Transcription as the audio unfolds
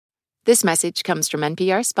This message comes from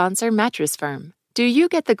NPR sponsor Mattress Firm. Do you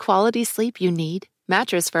get the quality sleep you need?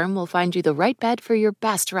 Mattress Firm will find you the right bed for your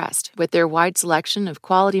best rest with their wide selection of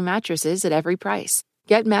quality mattresses at every price.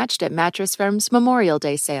 Get matched at Mattress Firm's Memorial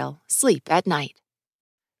Day sale. Sleep at night.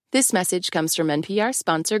 This message comes from NPR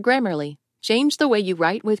sponsor Grammarly. Change the way you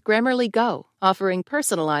write with Grammarly Go, offering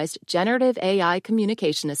personalized generative AI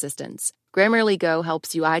communication assistance. Grammarly Go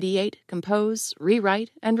helps you ideate, compose,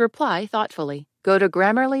 rewrite, and reply thoughtfully. Go to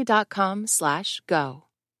Grammarly.com/go.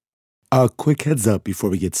 A quick heads up before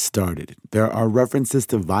we get started. There are references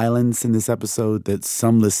to violence in this episode that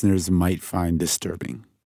some listeners might find disturbing.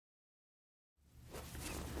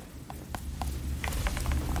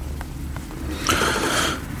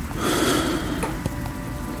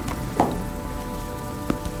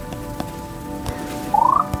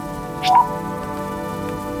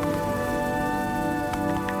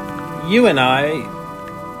 You and I,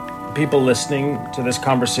 people listening to this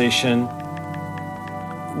conversation,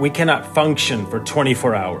 we cannot function for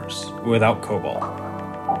 24 hours without cobalt.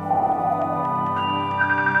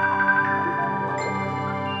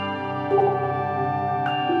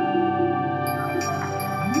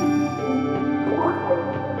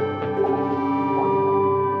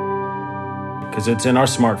 Because it's in our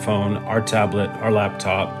smartphone, our tablet, our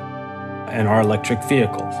laptop, and our electric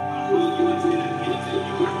vehicles.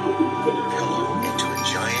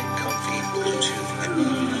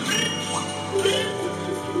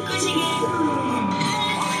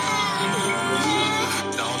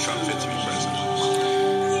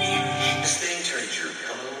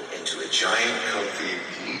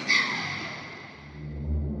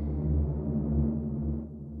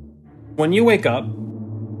 When you wake up,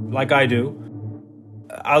 like I do,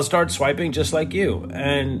 I'll start swiping just like you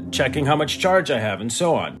and checking how much charge I have and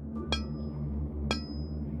so on.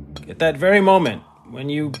 At that very moment, when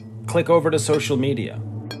you click over to social media,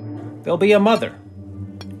 there'll be a mother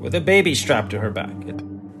with a baby strapped to her back.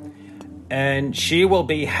 And she will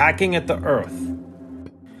be hacking at the earth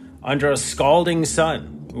under a scalding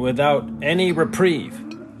sun without any reprieve,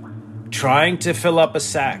 trying to fill up a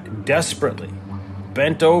sack desperately,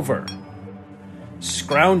 bent over,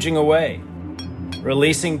 scrounging away,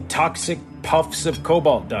 releasing toxic puffs of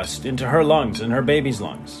cobalt dust into her lungs and her baby's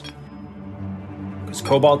lungs. Because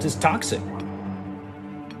cobalt is toxic.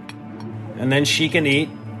 And then she can eat,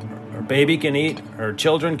 her baby can eat, her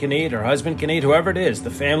children can eat, her husband can eat, whoever it is,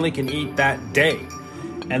 the family can eat that day.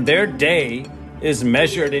 And their day is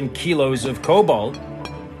measured in kilos of cobalt.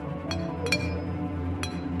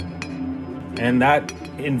 And that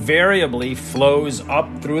invariably flows up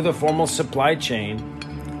through the formal supply chain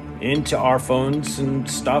into our phones and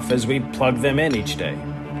stuff as we plug them in each day.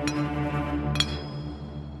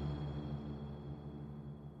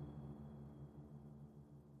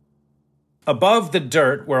 Above the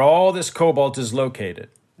dirt, where all this cobalt is located,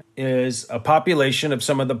 is a population of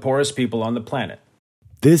some of the poorest people on the planet.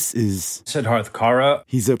 This is Siddharth Kara.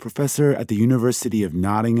 He's a professor at the University of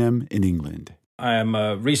Nottingham in England. I am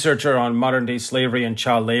a researcher on modern-day slavery and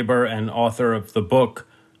child labor and author of the book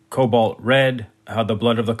Cobalt Red, How the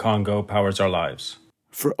Blood of the Congo Powers Our Lives.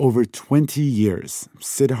 For over 20 years,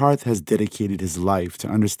 Siddharth has dedicated his life to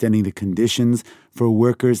understanding the conditions for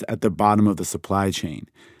workers at the bottom of the supply chain,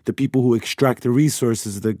 the people who extract the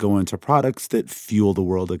resources that go into products that fuel the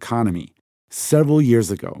world economy. Several years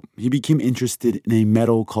ago, he became interested in a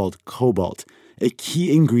metal called cobalt, a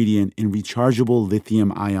key ingredient in rechargeable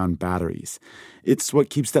lithium-ion batteries. It's what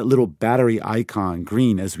keeps that little battery icon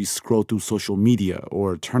green as we scroll through social media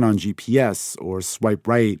or turn on GPS or swipe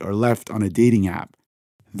right or left on a dating app.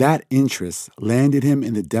 That interest landed him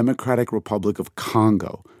in the Democratic Republic of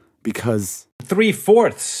Congo because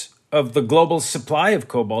 3/4 of the global supply of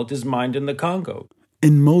cobalt is mined in the Congo.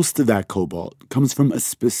 And most of that cobalt comes from a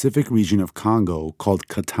specific region of Congo called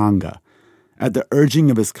Katanga. At the urging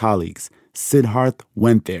of his colleagues, Siddharth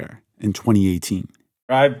went there in 2018.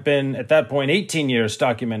 I've been, at that point, 18 years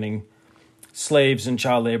documenting slaves and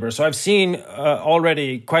child labor. So I've seen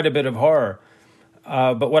already quite a bit of horror.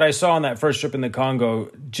 But what I saw on that first trip in the Congo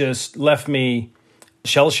just left me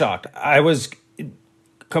shell-shocked. I was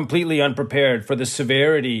completely unprepared for the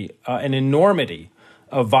severity and enormity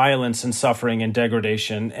of violence and suffering and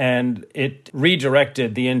degradation. And it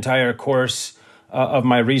redirected the entire course of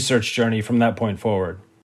my research journey from that point forward.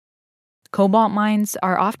 Cobalt mines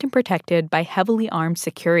are often protected by heavily armed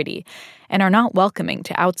security and are not welcoming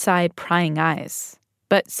to outside prying eyes.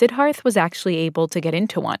 But Siddharth was actually able to get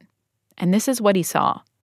into one. And this is what he saw.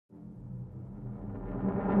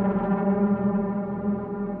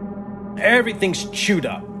 Everything's chewed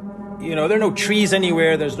up. You know, there are no trees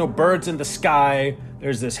anywhere. There's no birds in the sky.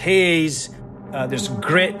 There's this haze. There's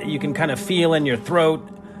grit that you can kind of feel in your throat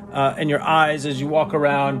and your eyes as you walk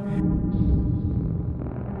around.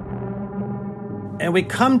 And we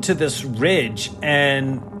come to this ridge,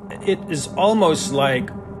 and it is almost like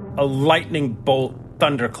a lightning bolt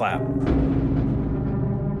thunderclap.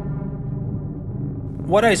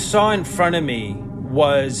 What I saw in front of me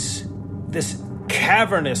was this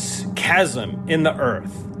cavernous chasm in the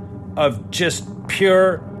earth of just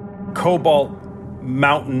pure cobalt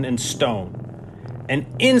mountain and stone. And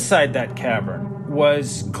inside that cavern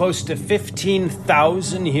was close to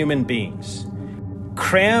 15,000 human beings,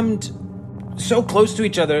 crammed so close to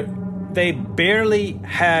each other, they barely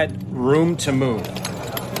had room to move.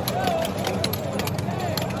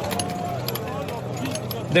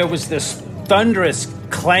 There was this thunderous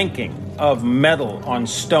clanking of metal on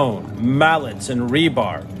stone, mallets and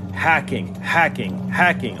rebar,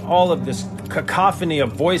 hacking, all of this cacophony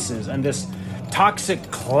of voices and this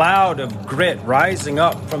toxic cloud of grit rising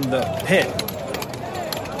up from the pit.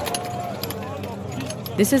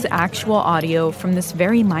 This is actual audio from this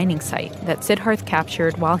very mining site that Siddharth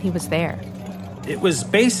captured while he was there. It was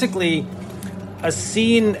basically a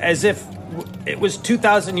scene as if it was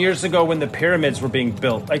 2,000 years ago when the pyramids were being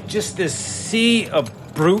built. Like just this sea of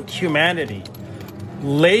brute humanity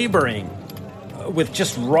laboring with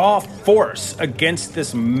just raw force against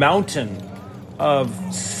this mountain of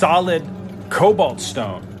solid cobalt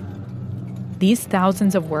stone. These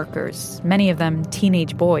thousands of workers, many of them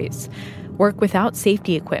teenage boys, work without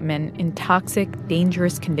safety equipment in toxic,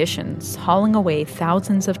 dangerous conditions, hauling away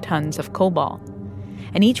thousands of tons of cobalt.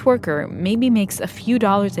 And each worker maybe makes a few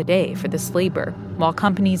dollars a day for this labor, while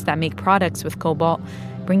companies that make products with cobalt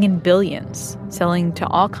bring in billions, selling to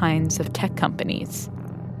all kinds of tech companies.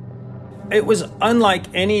 It was unlike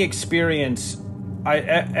any experience I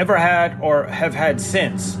ever had or have had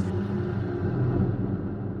since.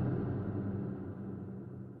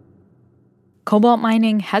 Cobalt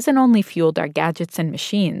mining hasn't only fueled our gadgets and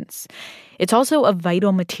machines. It's also a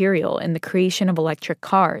vital material in the creation of electric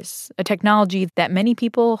cars, a technology that many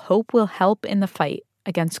people hope will help in the fight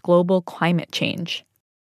against global climate change.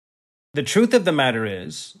 The truth of the matter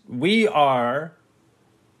is, we are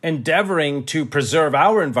endeavoring to preserve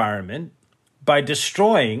our environment by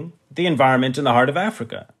destroying the environment in the heart of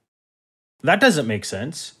Africa. That doesn't make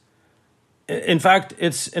sense. In fact,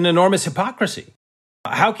 it's an enormous hypocrisy.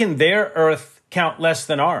 How can their earth count less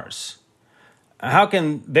than ours? How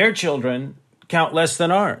can their children count less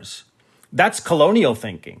than ours? That's colonial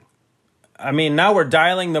thinking. I mean, now we're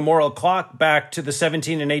dialing the moral clock back to the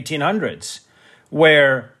 1700s and 1800s,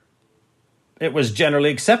 where it was generally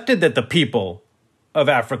accepted that the people of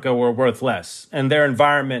Africa were worth less, and their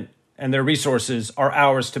environment and their resources are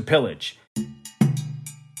ours to pillage.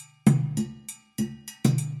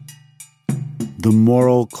 The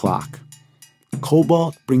moral clock.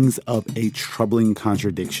 Cobalt brings up a troubling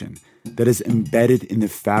contradiction that is embedded in the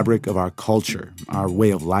fabric of our culture, our way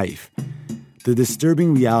of life. The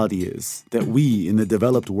disturbing reality is that we, in the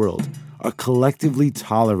developed world, are collectively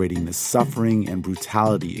tolerating the suffering and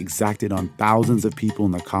brutality exacted on thousands of people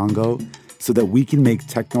in the Congo so that we can make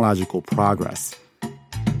technological progress.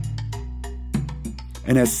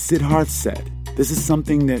 And as Siddharth said, this is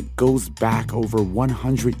something that goes back over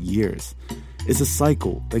 100 years. It's a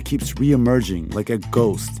cycle that keeps re-emerging like a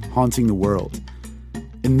ghost haunting the world.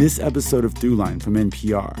 In this episode of Throughline from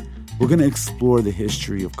NPR, we're going to explore the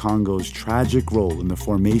history of Congo's tragic role in the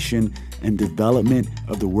formation and development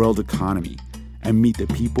of the world economy and meet the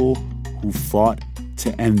people who fought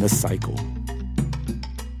to end the cycle.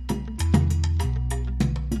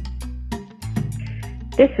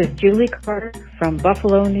 This is Julie Carter from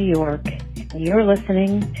Buffalo, New York, and you're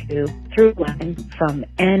listening to Throughline from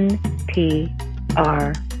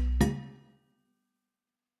NPR.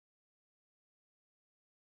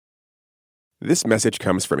 This message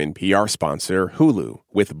comes from NPR sponsor Hulu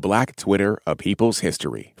with Black Twitter, A People's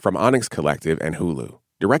History from Onyx Collective and Hulu.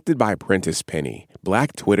 Directed by Prentice Penny,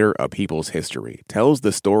 Black Twitter, A People's History tells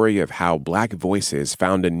the story of how Black voices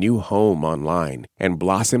found a new home online and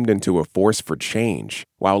blossomed into a force for change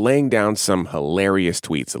while laying down some hilarious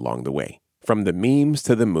tweets along the way. From the memes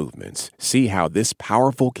to the movements, see how this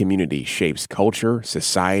powerful community shapes culture,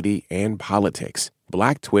 society, and politics.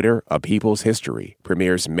 Black Twitter, A People's History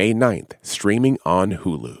premieres May 9th, streaming on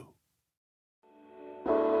Hulu.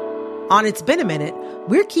 On It's Been a Minute,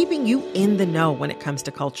 we're keeping you in the know when it comes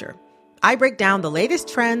to culture. I break down the latest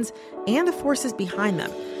trends and the forces behind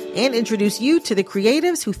them and introduce you to the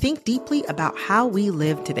creatives who think deeply about how we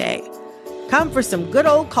live today. Come for some good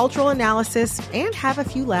old cultural analysis and have a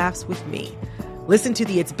few laughs with me. Listen to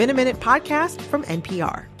the It's Been a Minute podcast from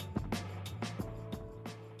NPR.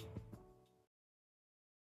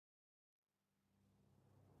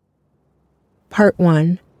 Part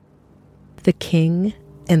 1. The King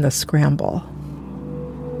and the Scramble.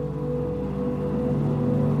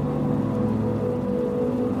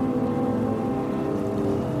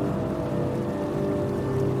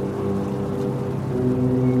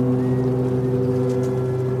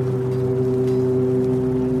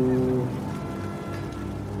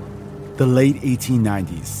 The late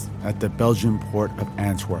 1890s, at the Belgian port of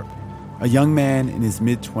Antwerp, a young man in his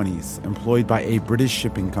mid-20s, employed by a British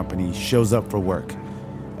shipping company, shows up for work.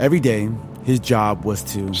 Every day, his job was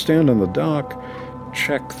to stand on the dock,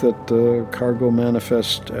 check that the cargo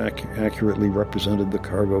manifest accurately represented the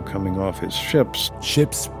cargo coming off his ships.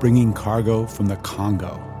 Ships bringing cargo from the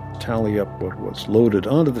Congo. Tally up what was loaded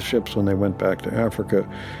onto the ships when they went back to Africa,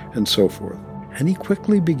 and so forth. And he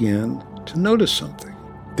quickly began to notice something.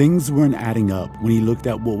 Things weren't adding up when he looked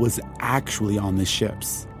at what was actually on the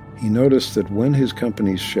ships. He noticed that when his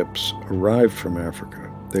company's ships arrived from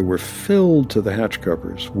Africa, they were filled to the hatch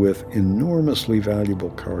covers with enormously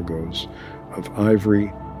valuable cargoes of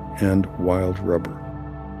ivory and wild rubber.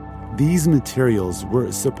 These materials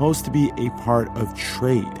were supposed to be a part of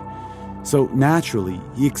trade. So naturally,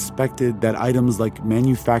 he expected that items like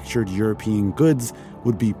manufactured European goods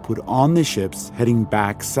would be put on the ships heading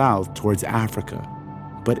back south towards Africa.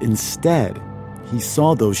 But instead, he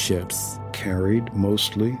saw those ships carried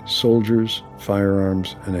mostly soldiers,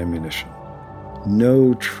 firearms, and ammunition.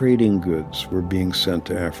 No trading goods were being sent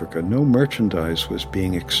to Africa. No merchandise was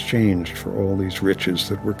being exchanged for all these riches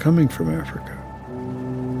that were coming from Africa.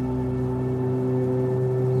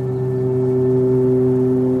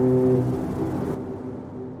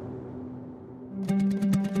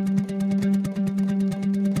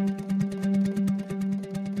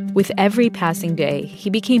 With every passing day, he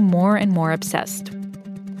became more and more obsessed.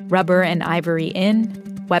 Rubber and ivory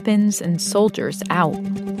in, weapons and soldiers out.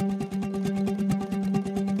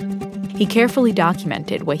 He carefully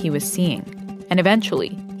documented what he was seeing, and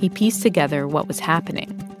eventually he pieced together what was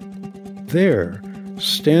happening. There,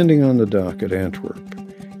 standing on the dock at Antwerp,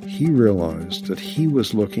 he realized that he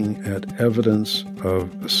was looking at evidence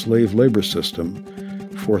of a slave labor system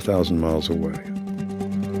 4,000 miles away.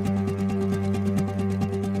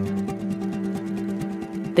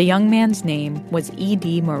 The young man's name was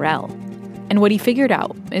E.D. Morel, and what he figured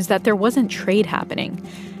out is that there wasn't trade happening.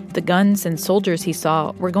 The guns and soldiers he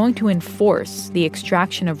saw were going to enforce the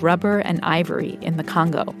extraction of rubber and ivory in the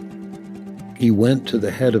Congo. He went to the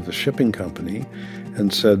head of the shipping company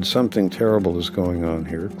and said, something terrible is going on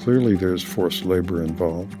here. Clearly there's forced labor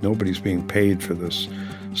involved. Nobody's being paid for this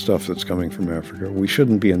stuff that's coming from Africa. We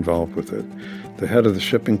shouldn't be involved with it. The head of the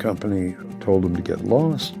shipping company told him to get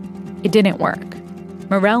lost. It didn't work.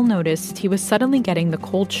 Morel noticed he was suddenly getting the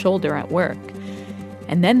cold shoulder at work.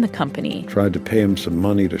 And then the company tried to pay him some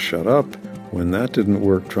money to shut up. When that didn't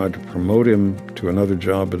work, tried to promote him to another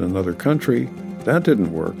job in another country. That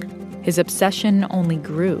didn't work. His obsession only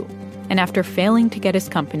grew. And after failing to get his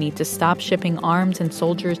company to stop shipping arms and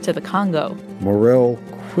soldiers to the Congo, Morel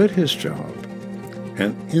quit his job.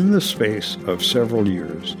 And in the space of several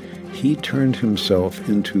years, he turned himself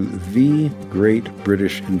into the great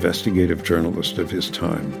British investigative journalist of his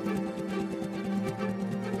time.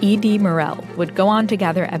 E.D. Morel would go on to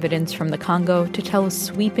gather evidence from the Congo to tell a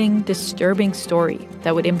sweeping, disturbing story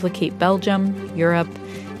that would implicate Belgium, Europe,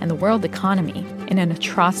 and the world economy in an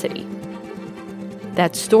atrocity.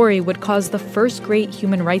 That story would cause the first great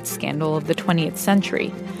human rights scandal of the 20th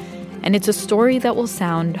century, and it's a story that will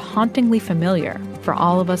sound hauntingly familiar for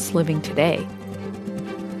all of us living today.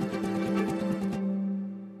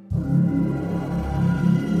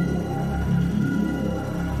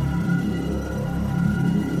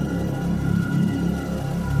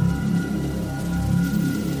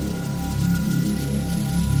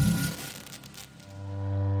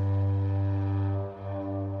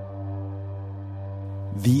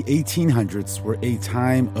 The 1800s were a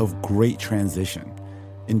time of great transition.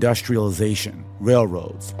 Industrialization,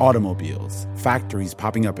 railroads, automobiles, factories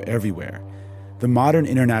popping up everywhere. The modern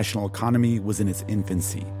international economy was in its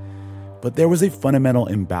infancy. But there was a fundamental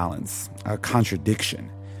imbalance, a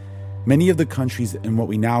contradiction. Many of the countries in what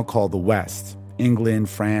we now call the West, England,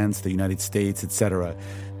 France, the United States, etc.,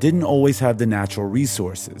 didn't always have the natural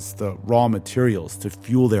resources, the raw materials to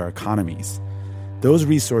fuel their economies. Those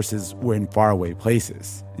resources were in faraway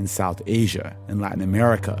places, in South Asia, in Latin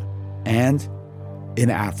America, and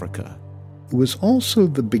in Africa. It was also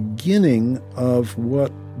the beginning of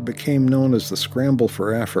what became known as the Scramble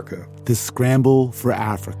for Africa. The Scramble for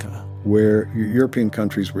Africa. Where European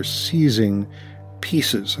countries were seizing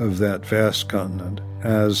pieces of that vast continent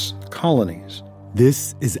as colonies.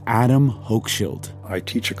 This is Adam Hochschild. I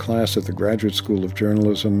teach a class at the Graduate School of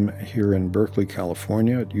Journalism here in Berkeley,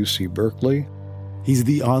 California, at UC Berkeley. He's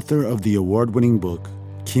the author of the award-winning book,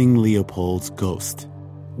 King Leopold's Ghost,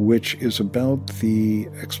 which is about the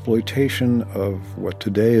exploitation of what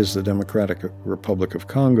today is the Democratic Republic of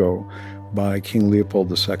Congo by King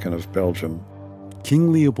Leopold II of Belgium.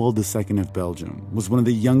 King Leopold II of Belgium was one of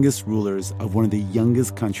the youngest rulers of one of the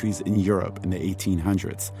youngest countries in Europe in the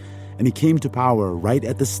 1800s, and he came to power right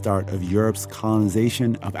at the start of Europe's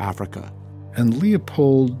colonization of Africa. And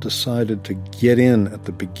Leopold decided to get in at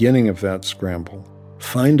the beginning of that scramble,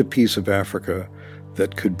 find a piece of Africa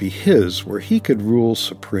that could be his, where he could rule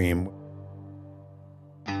supreme.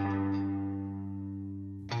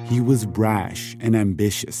 He was brash and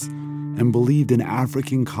ambitious and believed an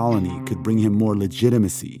African colony could bring him more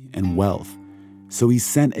legitimacy and wealth. So he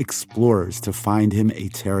sent explorers to find him a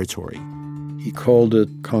territory. He called it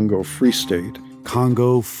Congo Free State.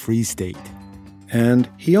 Congo Free State. And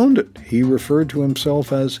he owned it. He referred to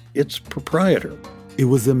himself as its proprietor. It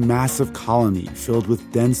was a massive colony filled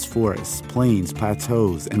with dense forests, plains,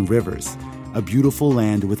 plateaus, and rivers, a beautiful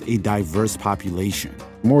land with a diverse population.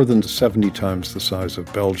 More than 70 times the size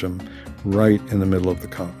of Belgium, right in the middle of the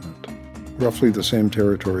continent. Roughly the same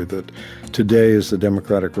territory that today is the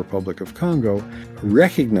Democratic Republic of Congo,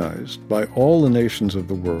 recognized by all the nations of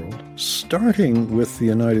the world, starting with the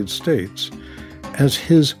United States, as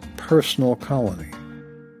his personal colony.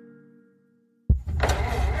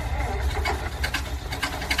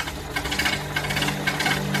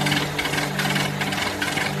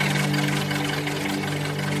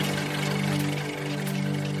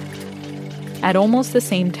 At almost the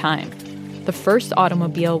same time, the first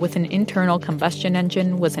automobile with an internal combustion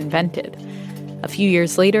engine was invented. A few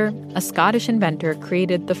years later, a Scottish inventor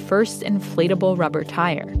created the first inflatable rubber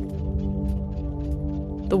tire.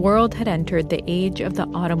 The world had entered the age of the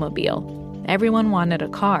automobile. Everyone wanted a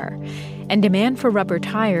car, and demand for rubber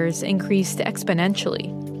tires increased exponentially.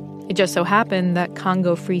 It just so happened that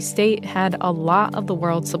Congo Free State had a lot of the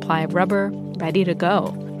world's supply of rubber ready to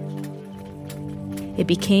go. It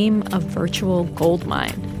became a virtual gold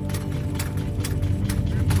mine.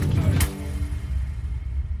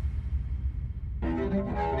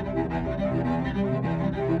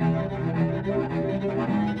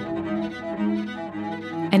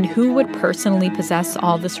 And who would personally possess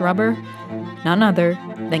all this rubber? None other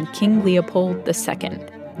than King Leopold II.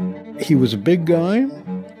 He was a big guy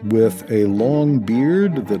with a long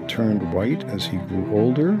beard that turned white as he grew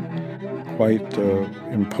older. Quite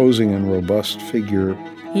imposing and robust figure.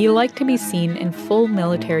 He liked to be seen in full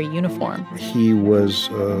military uniform. He was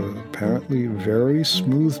apparently a very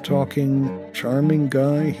smooth-talking, charming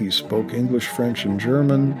guy. He spoke English, French, and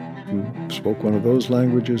German. If you spoke one of those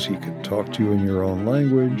languages, he could talk to you in your own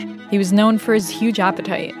language. He was known for his huge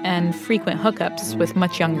appetite and frequent hookups with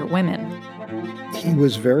much younger women. He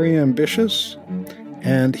was very ambitious,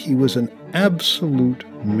 and he was an absolute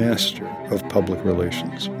master of public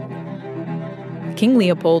relations. King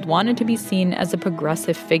Leopold wanted to be seen as a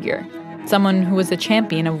progressive figure, someone who was a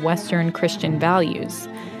champion of Western Christian values.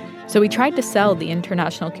 So he tried to sell the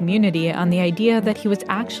international community on the idea that he was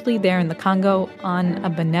actually there in the Congo on a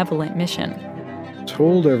benevolent mission.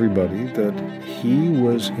 Told everybody that he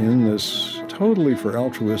was in this totally for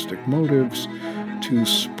altruistic motives to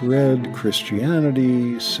spread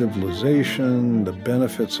Christianity, civilization, the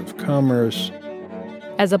benefits of commerce.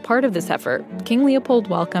 As a part of this effort, King Leopold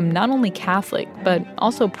welcomed not only Catholic, but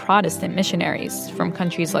also Protestant missionaries from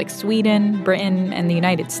countries like Sweden, Britain, and the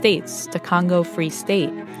United States to Congo Free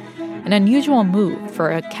State, an unusual move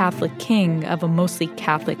for a Catholic king of a mostly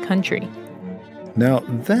Catholic country. Now,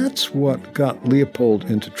 that's what got Leopold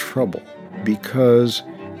into trouble, because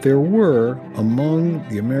there were, among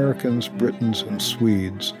the Americans, Britons, and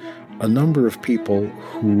Swedes, a number of people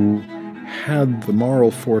who had the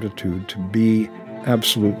moral fortitude to be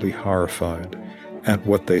absolutely horrified at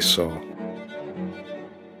what they saw.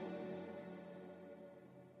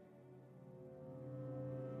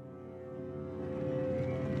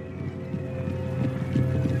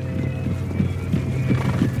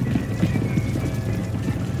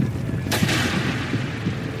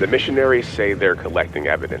 The missionaries say they're collecting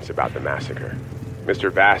evidence about the massacre.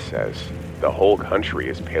 Mr. Vass says the whole country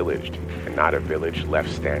is pillaged and not a village left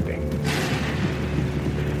standing.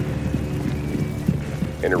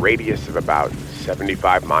 In a radius of about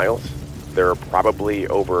 75 miles, there are probably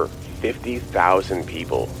over 50,000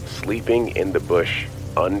 people sleeping in the bush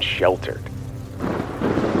unsheltered.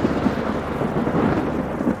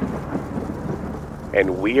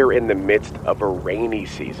 And we are in the midst of a rainy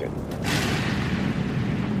season.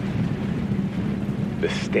 The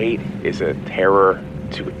state is a terror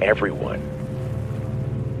to everyone.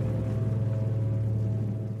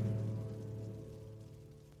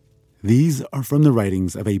 These are from the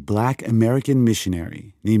writings of a Black American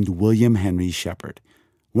missionary named William Henry Shepherd,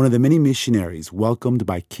 one of the many missionaries welcomed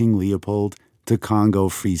by King Leopold to Congo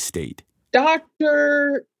Free State.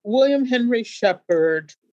 Dr. William Henry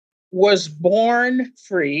Shepherd was born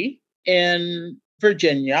free in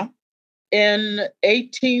Virginia in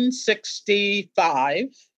 1865.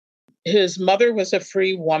 His mother was a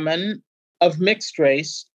free woman of mixed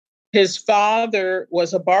race. His father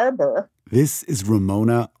was a barber. This is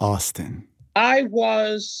Ramona Austin. I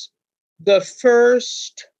was the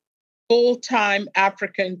first full-time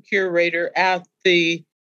African curator at the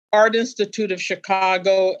Art Institute of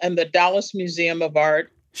Chicago and the Dallas Museum of Art.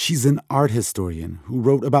 She's an art historian who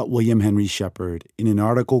wrote about William Henry Shepherd in an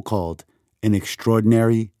article called An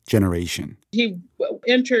Extraordinary Generation. He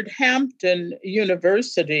entered Hampton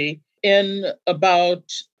University in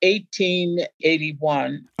about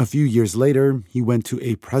 1881. A few years later, he went to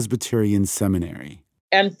a Presbyterian seminary.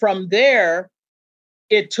 And from there,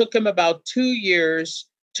 it took him about 2 years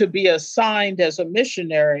to be assigned as a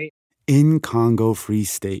missionary in Congo Free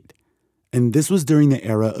State. And this was during the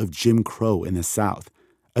era of Jim Crow in the South,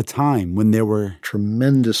 a time when there were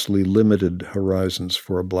tremendously limited horizons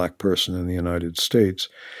for a Black person in the United States.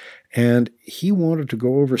 And he wanted to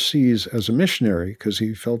go overseas as a missionary because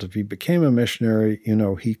he felt if he became a missionary,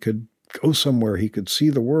 he could go somewhere, he could see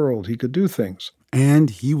the world, he could do things. And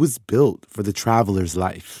he was built for the traveler's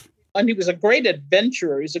life. And he was a great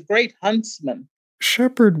adventurer. He was a great huntsman.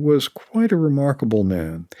 Shepherd was quite a remarkable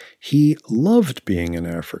man. He loved being in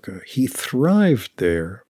Africa. He thrived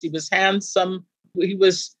there. He was handsome. He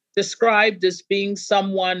was described as being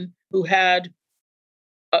someone who had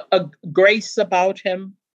a grace about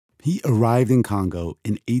him. He arrived in Congo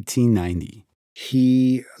in 1890.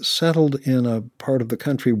 He settled in a part of the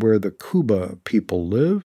country where the Kuba people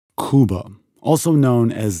live. Kuba, also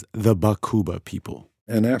known as the Bakuba people.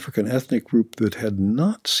 An African ethnic group that had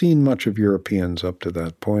not seen much of Europeans up to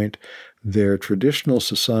that point. Their traditional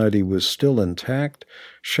society was still intact.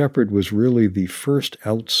 Shepherd was really the first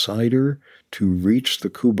outsider to reach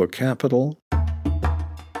the Kuba capital.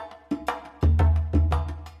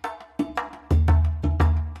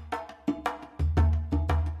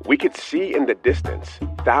 We could see in the distance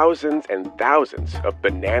thousands and thousands of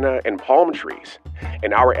banana and palm trees,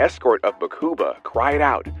 and our escort of Bakuba cried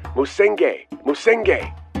out, "Musenge,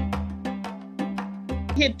 Musenge!"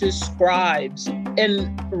 He describes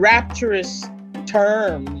in rapturous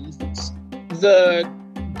terms the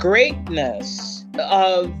greatness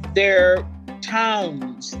of their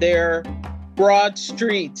towns, their broad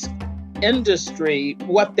streets, industry,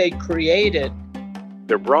 what they created.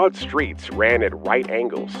 Their broad streets ran at right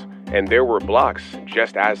angles, and there were blocks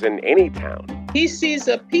just as in any town. He sees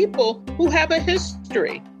a people who have a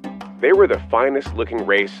history. They were the finest looking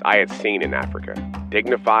race I had seen in Africa.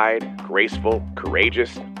 Dignified, graceful,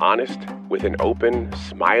 courageous, honest, with an open,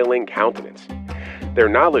 smiling countenance. Their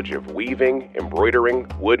knowledge of weaving, embroidering,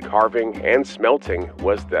 wood carving, and smelting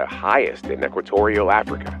was the highest in equatorial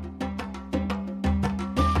Africa.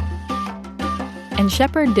 And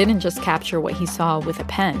Shepherd didn't just capture what he saw with a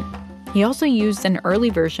pen. He also used an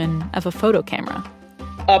early version of a photo camera.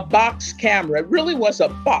 A box camera. It really was a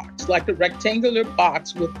box, like a rectangular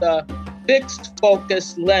box with a fixed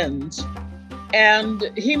focus lens. And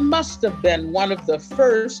he must have been one of the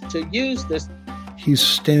first to use this. He's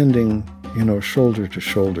standing, shoulder to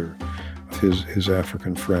shoulder with his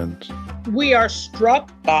African friends. We are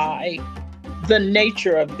struck by the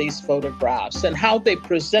nature of these photographs and how they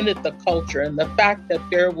presented the culture and the fact that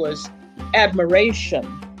there was admiration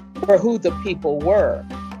for who the people were.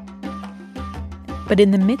 But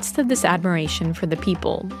in the midst of this admiration for the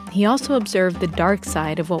people, he also observed the dark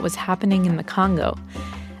side of what was happening in the Congo,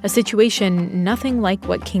 a situation nothing like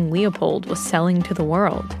what King Leopold was selling to the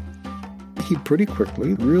world. He pretty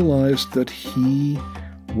quickly realized that he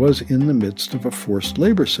was in the midst of a forced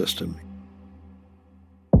labor system.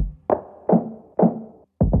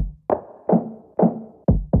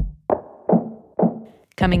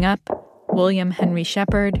 Coming up, William Henry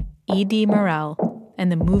Shepherd, E.D. Morel,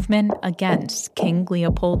 and the movement against King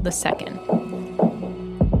Leopold II.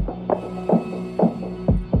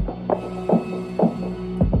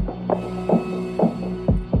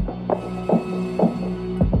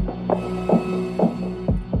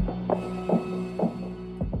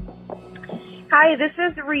 Hi, this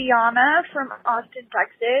is Rihanna from Austin,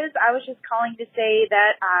 Texas. I was just calling to say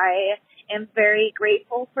that I am very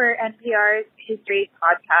grateful for NPR's History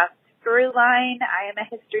podcast Throughline. I am a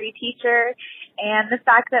history teacher, And the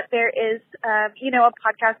fact that there is, a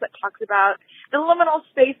podcast that talks about the liminal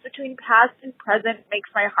space between past and present makes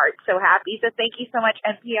my heart so happy. So thank you so much,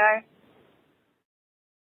 NPR.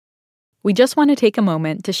 We just want to take a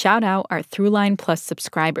moment to shout out our Throughline Plus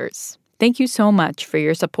subscribers. Thank you so much for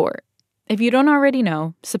your support. If you don't already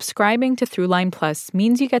know, subscribing to Throughline Plus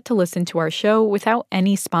means you get to listen to our show without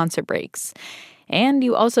any sponsor breaks. And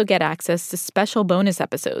you also get access to special bonus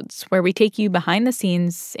episodes where we take you behind the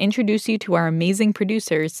scenes, introduce you to our amazing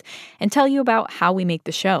producers, and tell you about how we make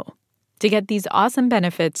the show. To get these awesome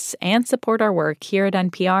benefits and support our work here at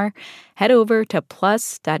NPR, head over to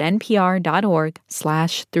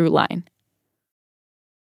plus.npr.org/throughline.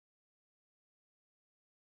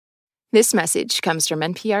 This message comes from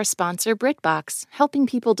NPR sponsor BritBox, helping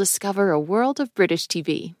people discover a world of British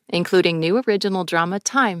TV, including new original drama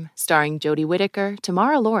Time, starring Jodie Whittaker,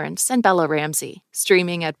 Tamara Lawrence, and Bella Ramsey,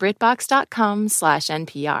 streaming at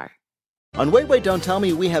BritBox.com/NPR. On Wait, Wait, Don't Tell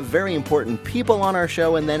Me, we have very important people on our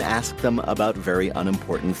show and then ask them about very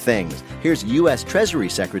unimportant things. Here's U.S. Treasury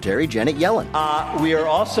Secretary Janet Yellen. We are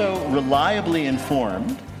also reliably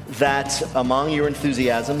informed that among your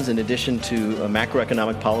enthusiasms, in addition to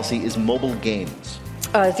macroeconomic policy, is mobile games.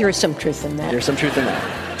 There is some truth in that. There's some truth in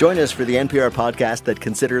that. Join us for the NPR podcast that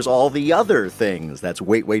considers all the other things. That's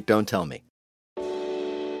Wait, Wait, Don't Tell Me.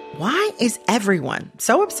 Why is everyone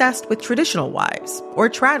so obsessed with traditional wives or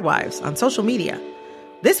trad wives on social media?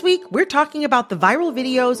 This week, we're talking about the viral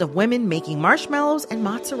videos of women making marshmallows and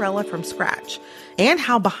mozzarella from scratch, and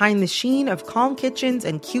how behind the sheen of calm kitchens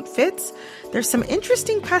and cute fits, there's some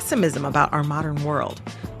interesting pessimism about our modern world.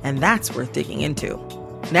 And that's worth digging into.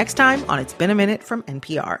 Next time on It's Been a Minute from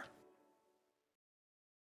NPR.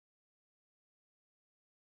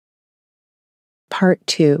 Part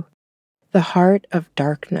 2. The Heart of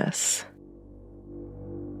Darkness.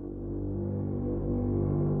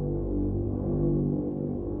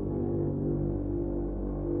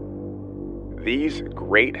 These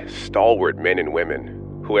great, stalwart men and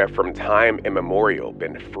women who have from time immemorial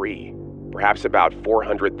been free, perhaps about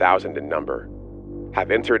 400,000 in number,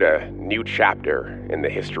 have entered a new chapter in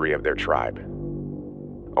the history of their tribe.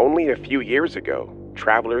 Only a few years ago,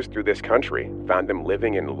 travelers through this country found them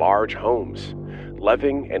living in large homes,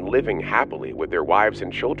 loving and living happily with their wives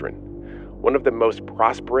and children, one of the most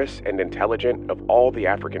prosperous and intelligent of all the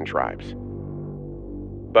African tribes.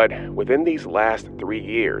 But within these last 3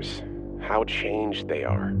 years, how changed they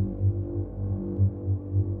are.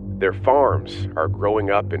 Their farms are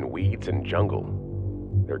growing up in weeds and jungle.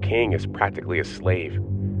 Their king is practically a slave.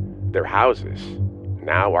 Their houses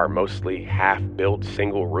now are mostly half-built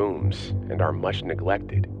single rooms and are much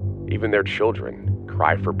neglected. Even their children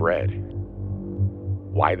cry for bread.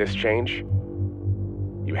 Why this change?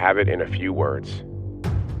 You have it in a few words.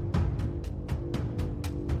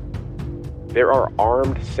 There are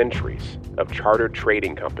armed sentries of chartered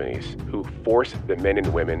trading companies who force the men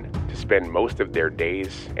and women to spend most of their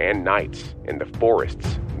days and nights in the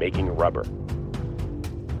forests making rubber.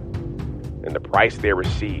 And the price they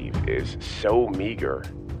receive is so meager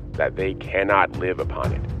that they cannot live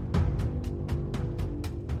upon it.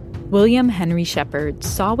 William Henry Shepherd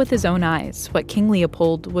saw with his own eyes what King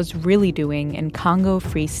Leopold was really doing in Congo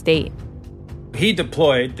Free State. He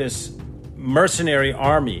deployed this mercenary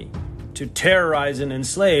army to terrorize and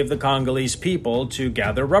enslave the Congolese people to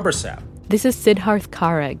gather rubber sap. This is Siddharth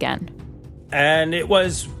Kara again. And it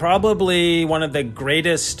was probably one of the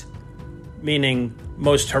greatest, meaning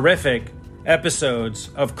most horrific, episodes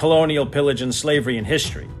of colonial pillage and slavery in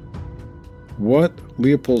history. What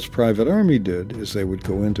Leopold's private army did is they would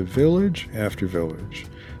go into village after village.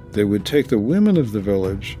 They would take the women of the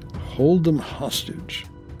village, hold them hostage,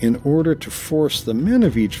 in order to force the men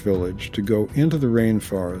of each village to go into the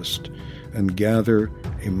rainforest and gather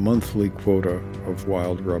a monthly quota of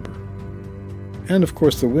wild rubber. And of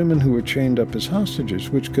course the women who were chained up as hostages,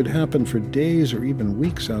 which could happen for days or even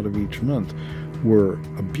weeks out of each month, were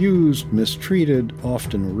abused, mistreated,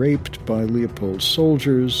 often raped by Leopold's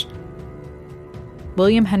soldiers.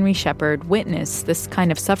 William Henry Shepherd witnessed this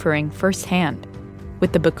kind of suffering firsthand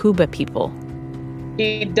with the Bakuba people.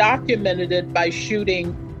 He documented it by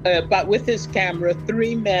shooting, with his camera,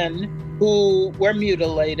 3 men who were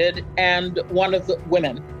mutilated and one of the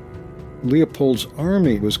women. Leopold's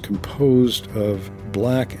army was composed of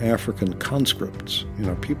black African conscripts,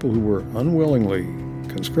 people who were unwillingly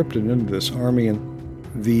conscripted into this army, and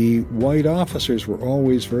the white officers were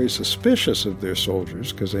always very suspicious of their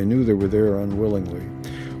soldiers because they knew they were there unwillingly.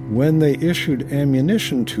 When they issued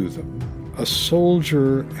ammunition to them, a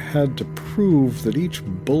soldier had to prove that each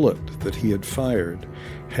bullet that he had fired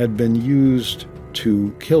had been used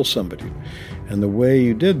to kill somebody. And the way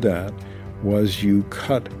you did that was you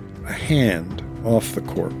cut a hand off the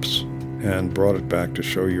corpse and brought it back to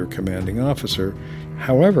show your commanding officer.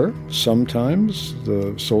 However, sometimes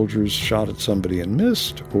the soldiers shot at somebody and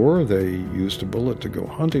missed, or they used a bullet to go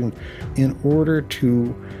hunting. In order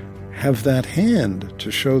to have that hand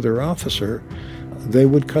to show their officer, they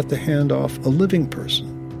would cut the hand off a living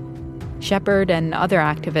person. Shepard and other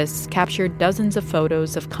activists captured dozens of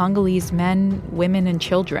photos of Congolese men, women, and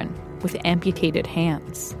children with amputated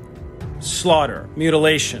hands. Slaughter,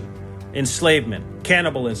 mutilation, enslavement,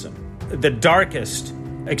 cannibalism, the darkest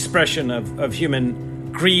expression of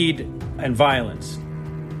human greed and violence.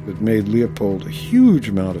 It made Leopold a huge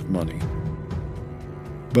amount of money,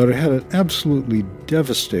 but it had an absolutely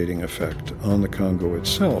devastating effect on the Congo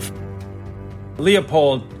itself.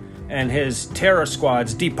 Leopold and his terror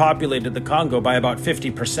squads depopulated the Congo by about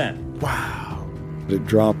 50%. Wow. It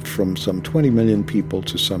dropped from some 20 million people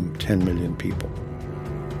to some 10 million people.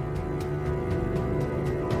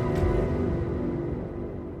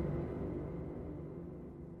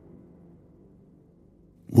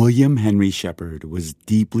 William Henry Shepard was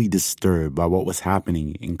deeply disturbed by what was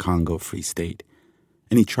happening in Congo Free State,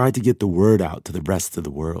 and he tried to get the word out to the rest of the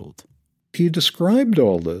world. He described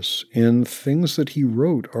all this in things that he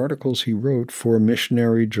wrote, articles he wrote for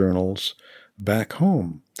missionary journals back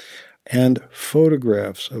home. And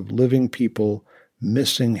photographs of living people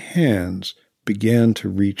missing hands began to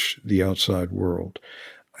reach the outside world.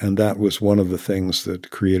 And that was one of the things that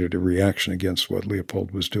created a reaction against what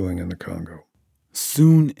Leopold was doing in the Congo.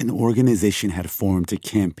 Soon, an organization had formed to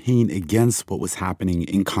campaign against what was happening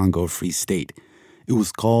in Congo Free State. It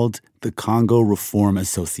was called the Congo Reform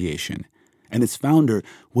Association, and its founder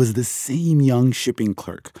was the same young shipping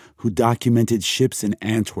clerk who documented ships in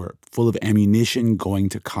Antwerp full of ammunition going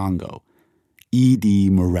to Congo, E.D.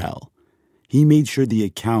 Morel. He made sure the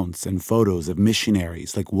accounts and photos of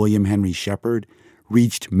missionaries like William Henry Shepard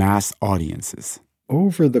reached mass audiences.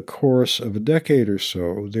 Over the course of a decade or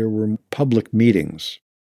so, there were public meetings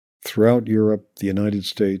throughout Europe, the United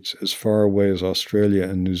States, as far away as Australia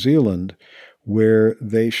and New Zealand, where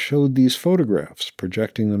they showed these photographs,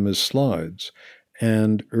 projecting them as slides,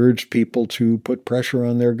 and urged people to put pressure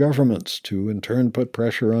on their governments, to in turn put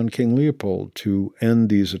pressure on King Leopold to end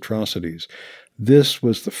these atrocities. This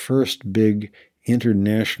was the first big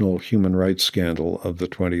international human rights scandal of the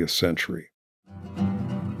 20th century.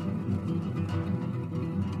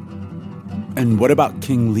 And what about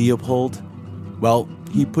King Leopold? Well,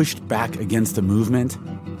 he pushed back against the movement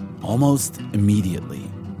almost immediately.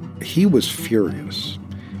 He was furious.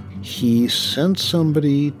 He sent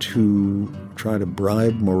somebody to try to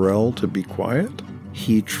bribe Morel to be quiet.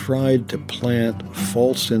 He tried to plant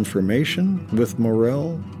false information with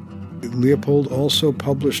Morel. Leopold also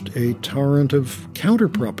published a torrent of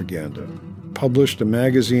counter-propaganda, published a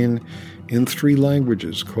magazine in 3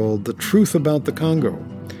 languages called The Truth About the Congo,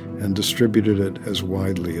 and distributed it as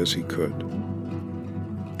widely as he could.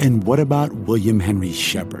 And what about William Henry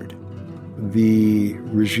Shepard? The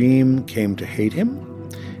regime came to hate him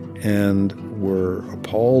and were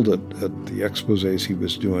appalled at the exposés he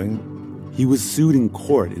was doing. He was sued in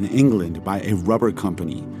court in England by a rubber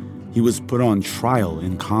company. He was put on trial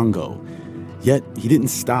in Congo. Yet he didn't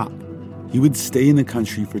stop. He would stay in the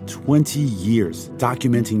country for 20 years,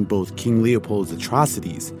 documenting both King Leopold's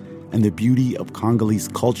atrocities and the beauty of Congolese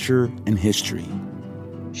culture and history.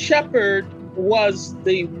 Shepard was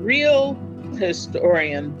the real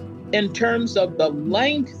historian in terms of the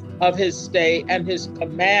length of his stay and his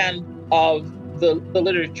command of the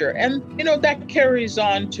literature. And, that carries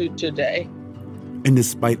on to today. And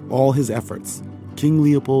despite all his efforts, King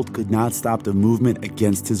Leopold could not stop the movement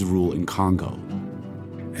against his rule in Congo.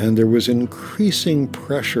 And there was increasing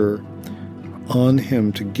pressure on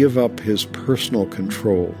him to give up his personal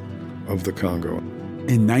control of the Congo.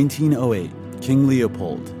 In 1908, King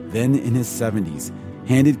Leopold, then in his 70s,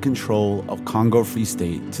 handed control of Congo Free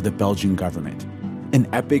State to the Belgian government, an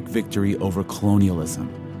epic victory over colonialism.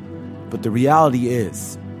 But the reality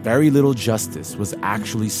is, very little justice was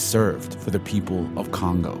actually served for the people of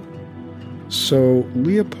Congo. So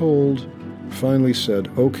Leopold finally said,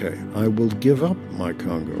 okay, I will give up my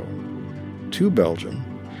Congo to Belgium,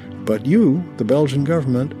 but you, the Belgian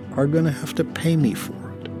government, are going to have to pay me for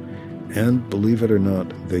it. And believe it or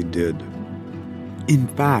not, they did. In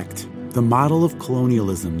fact, the model of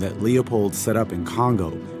colonialism that Leopold set up in Congo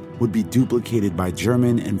would be duplicated by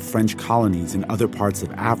German and French colonies in other parts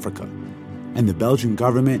of Africa, and the Belgian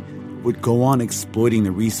government would go on exploiting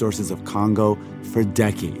the resources of Congo for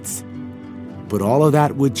decades. But all of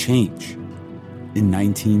that would change in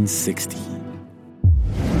 1960.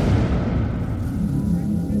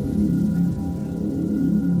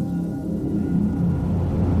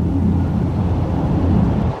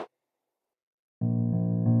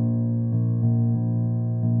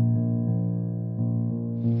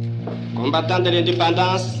 combattant de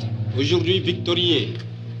l'indépendance, aujourd'hui victorieux.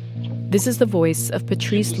 This is the voice of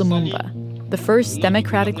Patrice Lumumba, the first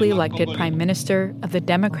democratically elected prime minister of the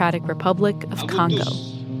Democratic Republic of Congo.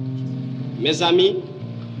 Mes amis,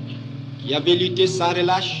 qui avaient lutté sans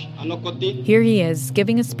relâche à nos côtés. Here he is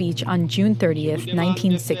giving a speech on June 30th,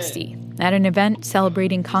 1960, at an event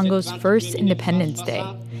celebrating Congo's first Independence Day.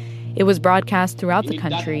 It was broadcast throughout the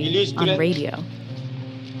country on radio.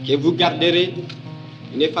 Que vous garderez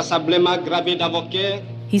ineffaçablement gravé dans vos cœurs.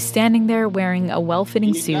 He's standing there wearing a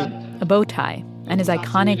well-fitting suit, a bow tie, and his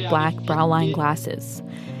iconic black brow-line glasses.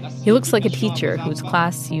 He looks like a teacher whose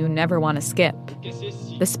class you never want to skip.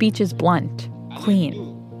 The speech is blunt,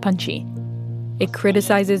 clean, punchy. It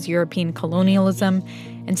criticizes European colonialism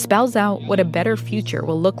and spells out what a better future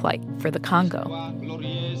will look like for the Congo.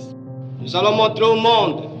 Nous allons montrer au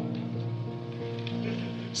monde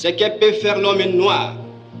ce que peut faire l'homme noir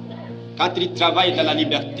quand il travaille dans la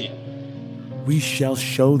liberté. We shall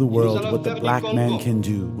show the world what the black man can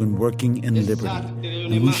do when working in liberty,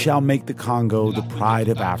 and we shall make the Congo the pride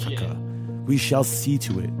of Africa. We shall see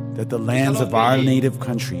to it that the lands of our native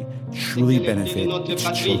country truly benefit its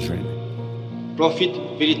children. Profite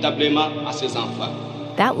véritablement à ses enfants.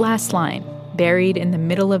 That last line, buried in the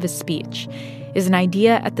middle of his speech, is an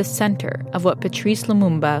idea at the center of what Patrice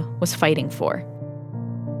Lumumba was fighting for.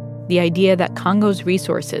 The idea that Congo's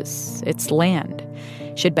resources, its land,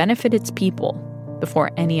 should benefit its people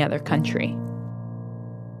before any other country.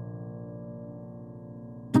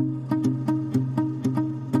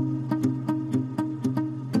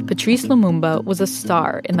 Patrice Lumumba was a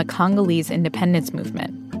star in the Congolese independence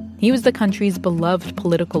movement. He was the country's beloved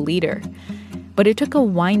political leader. But it took a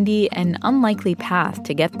windy and unlikely path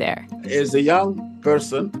to get there. As a young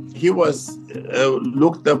person, he was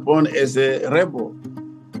looked upon as a rebel.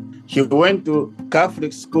 He went to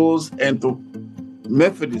Catholic schools and to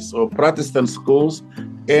Methodist or Protestant schools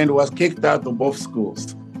and was kicked out of both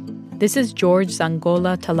schools. This is George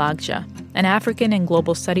Zangola Talagja, an African and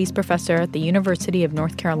Global Studies professor at the University of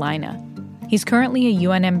North Carolina. He's currently a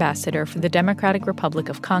UN ambassador for the Democratic Republic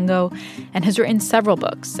of Congo and has written several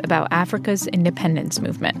books about Africa's independence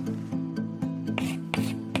movement.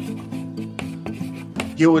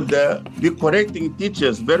 He would be correcting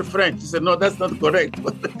teachers, very frank. He said, no, that's not correct.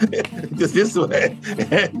 It is this way.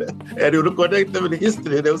 And he would correct them in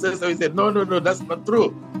history. They would say, so he said, no, that's not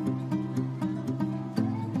true.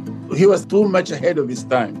 He was too much ahead of his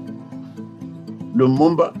time.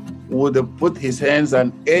 Lumumba would have put his hands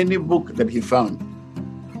on any book that he found.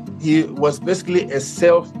 He was basically a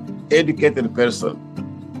self-educated person.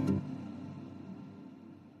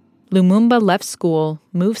 Lumumba left school,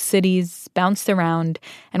 moved cities, bounced around,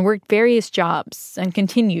 and worked various jobs and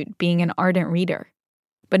continued being an ardent reader.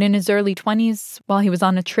 But in his early 20s, while he was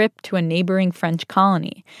on a trip to a neighboring French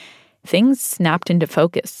colony, things snapped into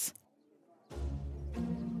focus.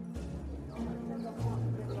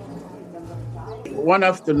 One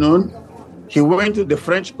afternoon, he went to the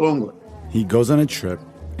French Congo. He goes on a trip,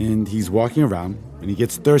 and he's walking around, and he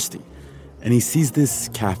gets thirsty, and he sees this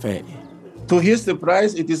cafe. To his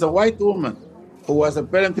surprise, it is a white woman who was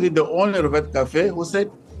apparently the owner of that cafe who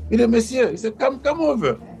said, Monsieur, he said, come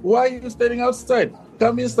over. Why are you standing outside?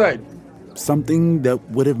 Come inside. Something that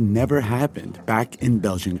would have never happened back in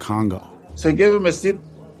Belgian Congo. So he gave him a seat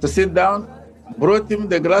to sit down, brought him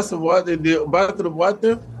the glass of water, the bottle of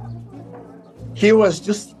water. He was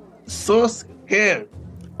just so scared.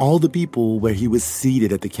 All the people where he was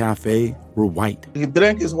seated at the cafe were white. He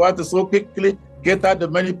drank his water so quickly, get out the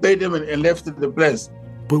money, paid him, and left the place.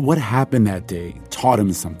 But what happened that day taught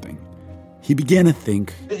him something. He began to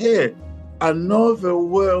think, hey, another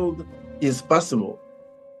world is possible.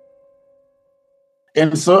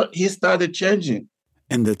 And so he started changing.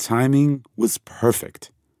 And the timing was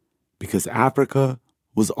perfect, because Africa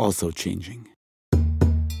was also changing.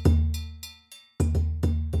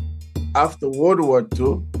 After World War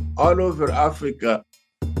II, all over Africa,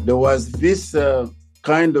 there was this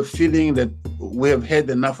kind of feeling that we have had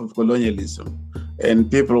enough of colonialism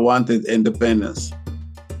and people wanted independence.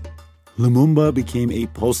 Lumumba became a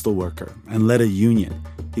postal worker and led a union.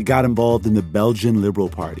 He got involved in the Belgian Liberal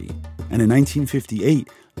Party. And in 1958,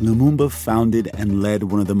 Lumumba founded and led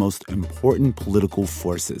one of the most important political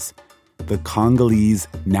forces, the Congolese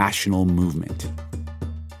National Movement.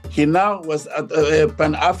 He now was a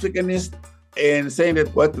Pan-Africanist and saying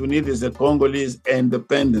that what we need is a Congolese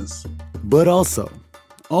independence. But also,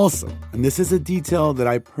 and this is a detail that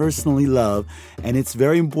I personally love, and it's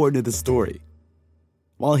very important to the story.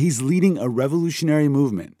 While he's leading a revolutionary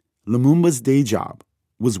movement, Lumumba's day job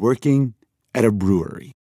was working at a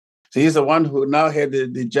brewery. So he's the one who now had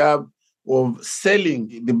the job of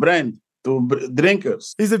selling the brand to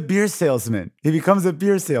drinkers. He's a beer salesman. He becomes a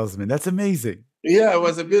beer salesman. That's amazing. Yeah, I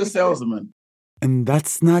was a beer salesman. And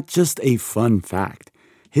that's not just a fun fact.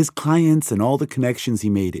 His clients and all the connections he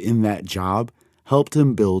made in that job helped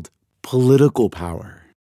him build political power.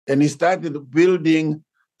 And he started building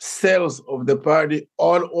cells of the party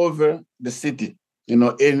all over the city. You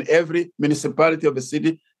know, in every municipality of the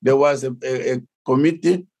city, there was a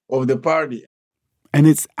committee of the party. And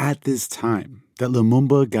it's at this time that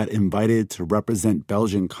Lumumba got invited to represent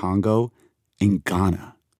Belgian Congo in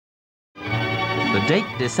Ghana. The date,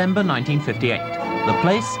 December 1958. The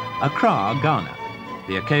place, Accra, Ghana.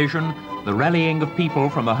 The occasion, the rallying of people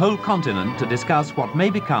from a whole continent to discuss what may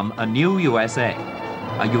become a new USA,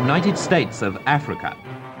 a United States of Africa.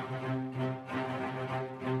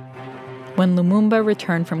 When Lumumba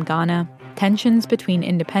returned from Ghana, tensions between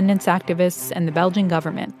independence activists and the Belgian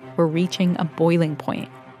government were reaching a boiling point.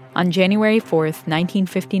 On January 4th,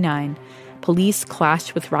 1959, police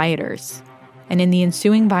clashed with rioters, and in the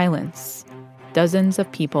ensuing violence, dozens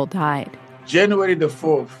of people died. January the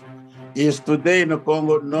 4th is today in the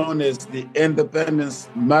Congo known as the Independence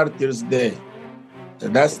Martyrs' Day. So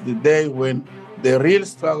that's the day when the real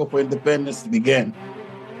struggle for independence began.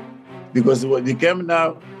 Because it became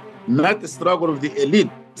now not the struggle of the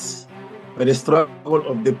elites, but the struggle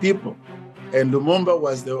of the people. And Lumumba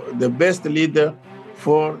was the best leader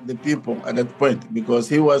for the people at that point, because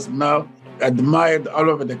he was now admired all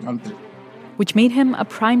over the country. Which made him a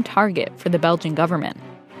prime target for the Belgian government.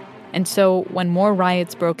 And so when more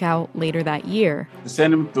riots broke out later that year, they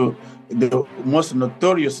sent him to the most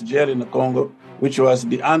notorious jail in the Congo, which was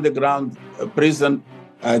the underground prison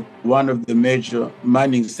at one of the major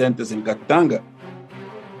mining centers in Katanga.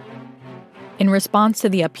 In response to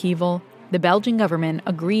the upheaval, the Belgian government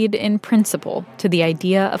agreed in principle to the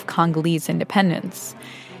idea of Congolese independence.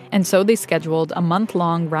 And so they scheduled a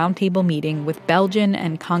month-long roundtable meeting with Belgian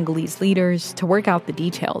and Congolese leaders to work out the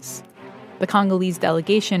details. The Congolese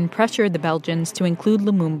delegation pressured the Belgians to include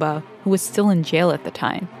Lumumba, who was still in jail at the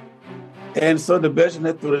time. And so the Belgians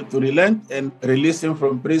had to relent and release him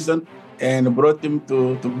from prison and brought him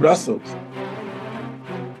to Brussels.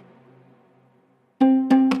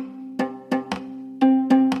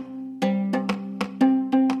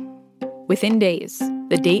 Within days,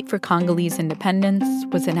 the date for Congolese independence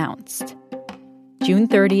was announced. June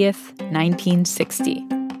 30th, 1960.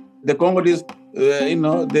 The Congolese,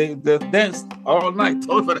 they danced all night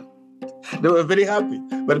over it. They were very happy,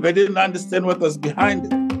 but they didn't understand what was behind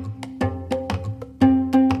it.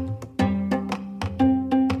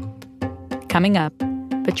 Coming up,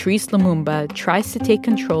 Patrice Lumumba tries to take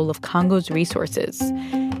control of Congo's resources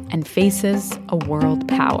and faces a world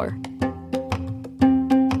power.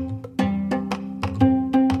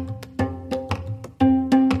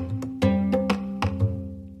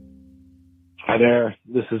 Hi there,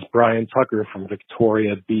 this is Brian Tucker from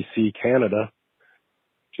Victoria, BC, Canada.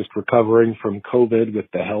 Just recovering from COVID with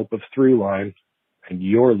the help of Throughline, and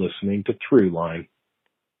you're listening to Throughline.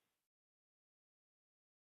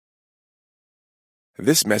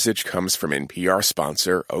 This message comes from NPR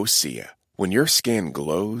sponsor Osea. When your skin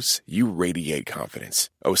glows, you radiate confidence.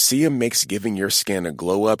 Osea makes giving your skin a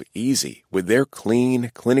glow-up easy with their clean,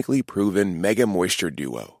 clinically proven Mega Moisture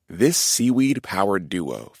Duo. This seaweed-powered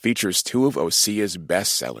duo features two of Osea's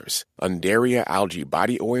best sellers, Undaria Algae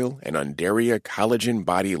Body Oil and Undaria Collagen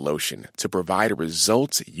Body Lotion, to provide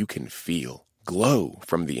results you can feel. Glow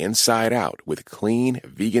from the inside out with clean,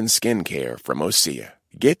 vegan skincare from Osea.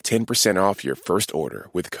 Get 10% off your first order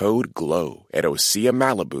with code GLOW at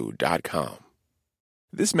OseaMalibu.com.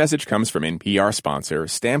 This message comes from NPR sponsor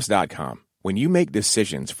Stamps.com. When you make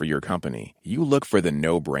decisions for your company, you look for the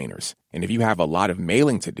no-brainers. And if you have a lot of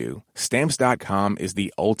mailing to do, Stamps.com is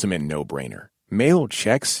the ultimate no-brainer. Mail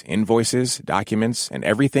checks, invoices, documents, and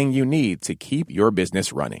everything you need to keep your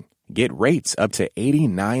business running. Get rates up to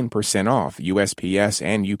 89% off USPS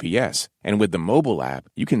and UPS. And with the mobile app,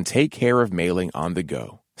 you can take care of mailing on the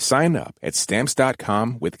go. Sign up at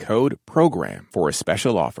Stamps.com with code PROGRAM for a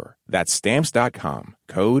special offer. That's Stamps.com,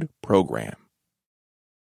 code PROGRAM.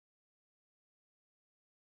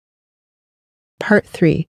 Part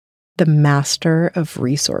 3. The Master of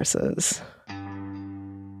Resources.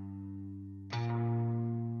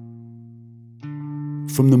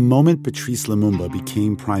 From the moment Patrice Lumumba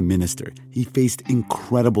became prime minister, he faced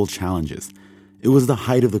incredible challenges. It was the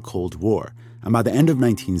height of the Cold War, and by the end of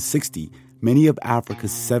 1960, many of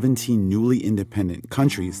Africa's 17 newly independent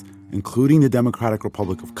countries, including the Democratic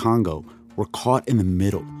Republic of Congo, were caught in the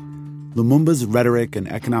middle. Lumumba's rhetoric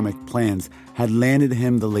and economic plans had landed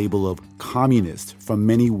him the label of communist from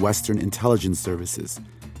many Western intelligence services.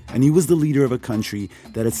 and he was the leader of a country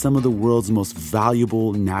that had some of the world's most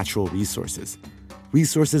valuable natural resources.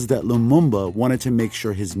 Resources that Lumumba wanted to make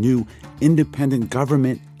sure his new independent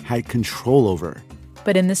government had control over.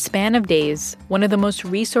 But in the span of days, one of the most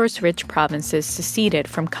resource-rich provinces seceded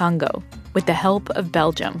from Congo with the help of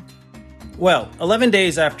Belgium. Well, 11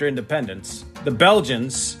 days after independence, the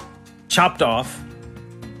Belgians chopped off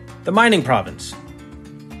the mining province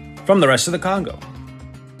from the rest of the Congo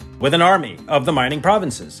with an army of the mining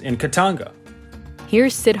provinces in Katanga.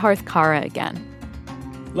 Here's Siddharth Kara again.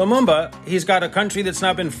 Lumumba, he's got a country that's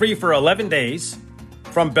now been free for 11 days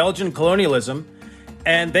from Belgian colonialism,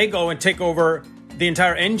 and they go and take over the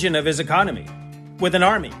entire engine of his economy with an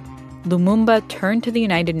army. Lumumba turned to the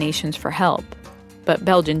United Nations for help, but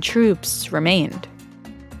Belgian troops remained.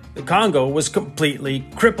 The Congo was completely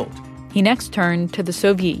crippled. He next turned to the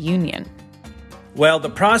Soviet Union. Well, the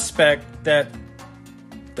prospect that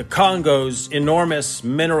the Congo's enormous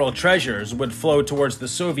mineral treasures would flow towards the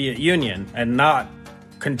Soviet Union and not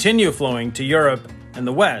continue flowing to Europe and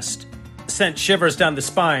the West sent shivers down the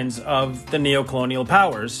spines of the neocolonial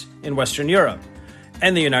powers in Western Europe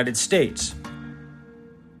and the United States.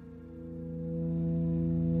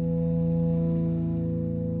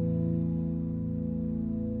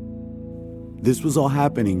 This was all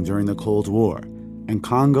happening during the Cold War, and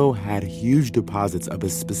Congo had huge deposits of a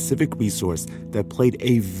specific resource that played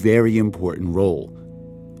a very important role: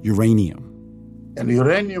 uranium. And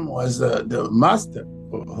uranium was the master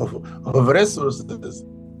of resources.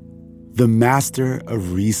 The master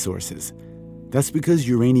of resources. That's because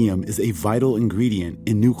uranium is a vital ingredient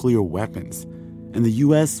in nuclear weapons, and the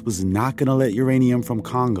U.S. was not going to let uranium from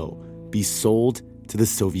Congo be sold to the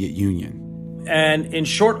Soviet Union. And in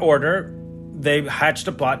short order, they hatched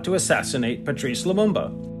a plot to assassinate Patrice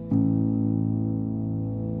Lumumba.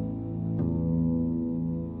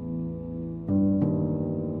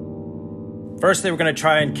 First, they were going to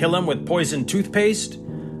try and kill him with poisoned toothpaste.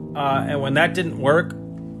 And when that didn't work,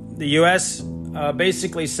 the U.S.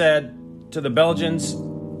 basically said to the Belgians,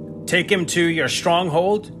 take him to your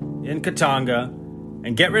stronghold in Katanga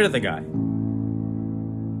and get rid of the guy.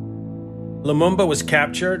 Lumumba was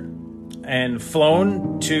captured and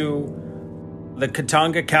flown to the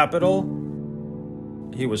Katanga capital.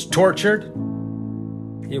 He was tortured.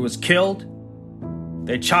 He was killed.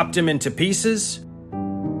 They chopped him into pieces.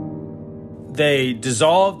 They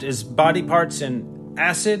dissolved his body parts in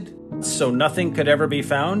acid so nothing could ever be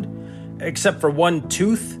found except for one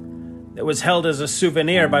tooth that was held as a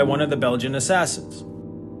souvenir by one of the Belgian assassins.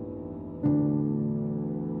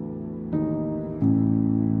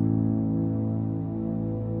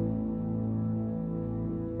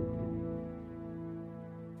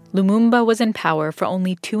 Lumumba was in power for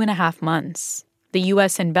only 2.5 months. The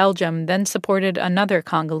U.S. and Belgium then supported another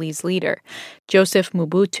Congolese leader, Joseph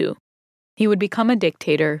Mobutu. He would become a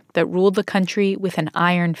dictator that ruled the country with an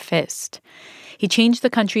iron fist. He changed the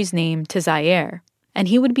country's name to Zaire, and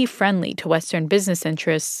he would be friendly to Western business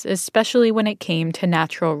interests, especially when it came to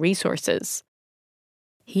natural resources.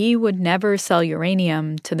 He would never sell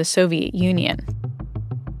uranium to the Soviet Union.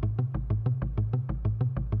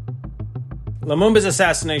 Lumumba's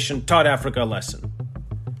assassination taught Africa a lesson.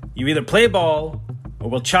 You either play ball or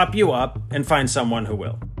we'll chop you up and find someone who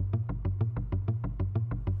will.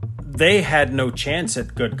 They had no chance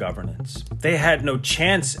at good governance. They had no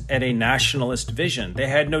chance at a nationalist vision. They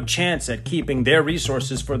had no chance at keeping their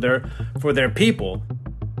resources for their people.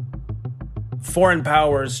 Foreign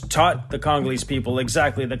powers taught the Congolese people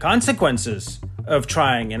exactly the consequences of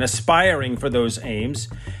trying and aspiring for those aims,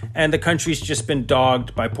 and the country's just been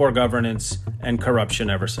dogged by poor governance and corruption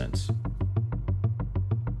ever since.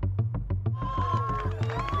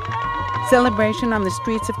 Celebration on the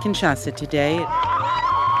streets of Kinshasa today.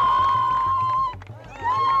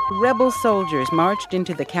 Rebel soldiers marched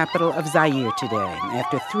into the capital of Zaire today.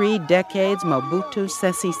 After 3 decades, Mobutu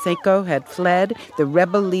Sese Seko had fled. The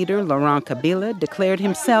rebel leader, Laurent Kabila, declared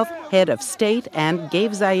himself head of state and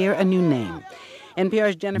gave Zaire a new name.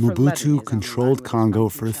 NPR's Jennifer Mobutu controlled Congo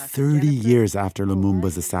for 30 years after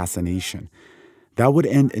Lumumba's assassination. That would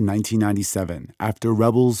end in 1997 after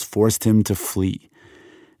rebels forced him to flee.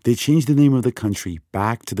 They changed the name of the country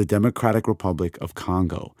back to the Democratic Republic of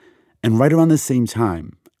Congo. And right around the same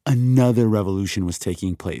time, another revolution was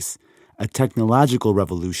taking place, a technological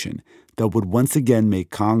revolution that would once again make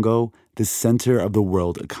Congo the center of the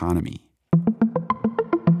world economy.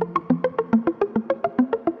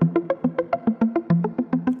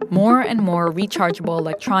 More and more rechargeable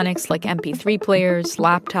electronics like MP3 players,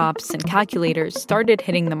 laptops, and calculators started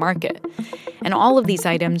hitting the market. And all of these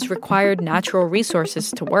items required natural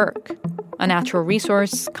resources to work. A natural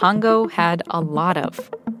resource Congo had a lot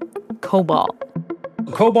of: cobalt.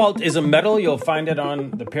 Cobalt is a metal. You'll find it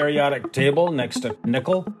on the periodic table next to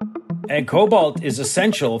nickel. And cobalt is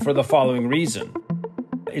essential for the following reason.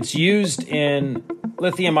 It's used in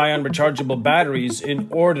lithium-ion rechargeable batteries in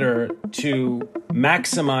order to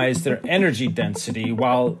maximize their energy density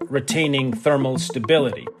while retaining thermal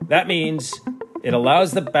stability. That means it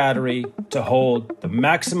allows the battery to hold the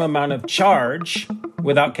maximum amount of charge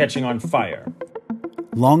without catching on fire.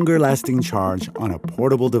 Longer-lasting charge on a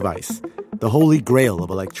portable device, the holy grail of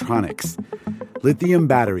electronics. Lithium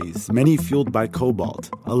batteries, many fueled by cobalt,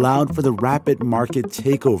 allowed for the rapid market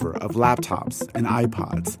takeover of laptops and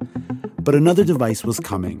iPods. But another device was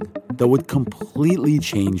coming that would completely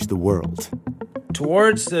change the world.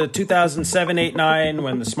 Towards the 2007, 8, 9,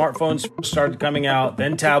 when the smartphones started coming out,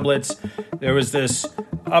 then tablets, there was this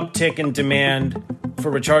uptick in demand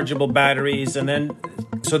for rechargeable batteries, and then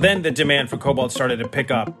the demand for cobalt started to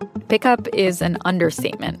pick up. Pick up is an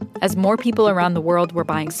understatement. As more people around the world were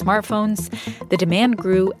buying smartphones, the demand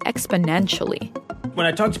grew exponentially. When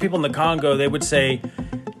I talked to people in the Congo, they would say,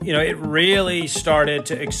 it really started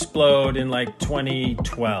to explode in like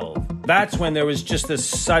 2012. That's when there was just this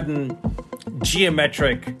sudden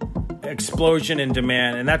geometric explosion in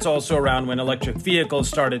demand, and that's also around when electric vehicles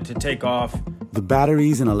started to take off. The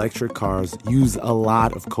batteries in electric cars use a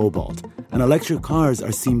lot of cobalt, and electric cars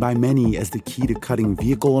are seen by many as the key to cutting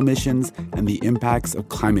vehicle emissions and the impacts of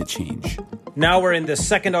climate change. Now we're in the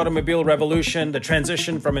second automobile revolution, the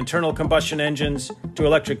transition from internal combustion engines to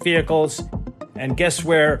electric vehicles. And guess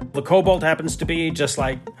where the cobalt happens to be, just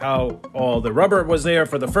like how all the rubber was there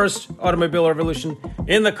for the first automobile revolution,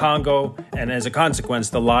 in the Congo. And as a consequence,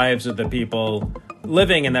 the lives of the people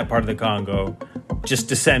living in that part of the Congo just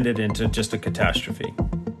descended into just a catastrophe.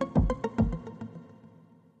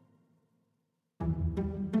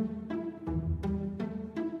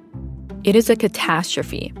 It is a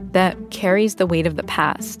catastrophe that carries the weight of the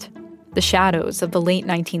past, the shadows of the late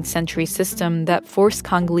 19th century system that forced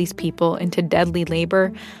Congolese people into deadly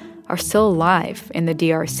labor are still alive in the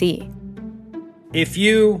DRC. If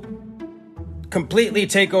you completely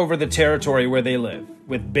take over the territory where they live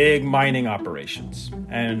with big mining operations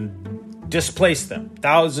and displace them,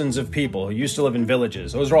 thousands of people who used to live in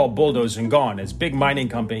villages, those are all bulldozed and gone as big mining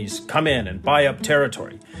companies come in and buy up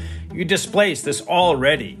territory. You displace this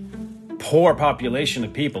already poor population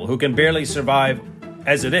of people who can barely survive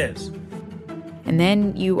as it is. And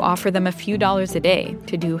then you offer them a few dollars a day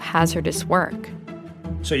to do hazardous work.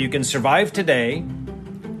 So you can survive today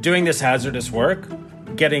doing this hazardous work,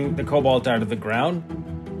 getting the cobalt out of the ground,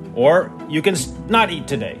 or you can not eat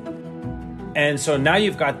today. And so now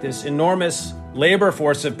you've got this enormous labor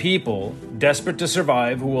force of people desperate to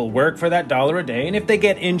survive who will work for that dollar a day. And if they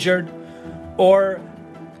get injured or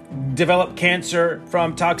develop cancer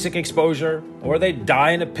from toxic exposure, or they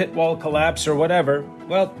die in a pit wall collapse or whatever,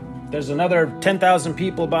 well, there's another 10,000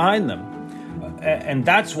 people behind them. And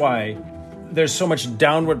that's why there's so much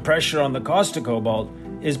downward pressure on the cost of cobalt,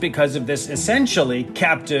 is because of this essentially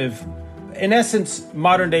captive, in essence,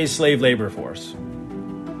 modern-day slave labor force.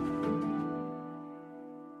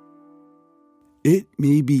 It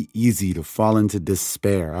may be easy to fall into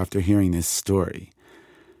despair after hearing this story.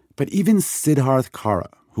 But even Siddharth Kara,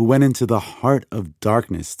 who went into the heart of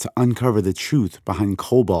darkness to uncover the truth behind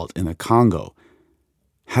cobalt in the Congo,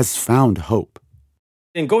 has found hope.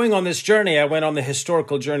 In going on this journey, I went on the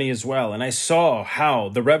historical journey as well, and I saw how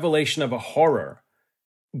the revelation of a horror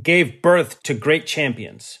gave birth to great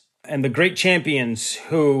champions. And the great champions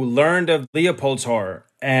who learned of Leopold's horror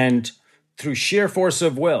and, through sheer force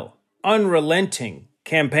of will, unrelenting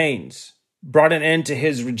campaigns, brought an end to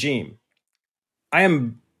his regime. I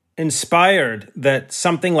am inspired that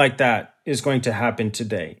something like that is going to happen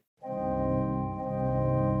today.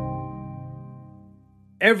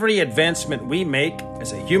 Every advancement we make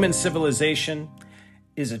as a human civilization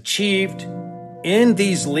is achieved in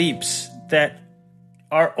these leaps that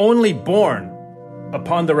are only born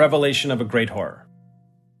upon the revelation of a great horror.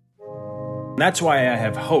 That's why I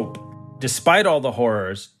have hope. Despite all the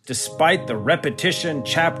horrors, despite the repetition,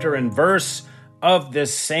 chapter and verse of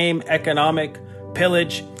this same economic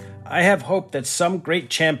pillage, I have hope that some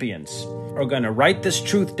great champions are going to write this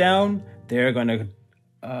truth down. They're going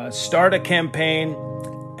to start a campaign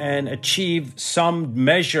and achieve some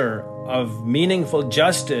measure of meaningful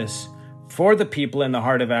justice for the people in the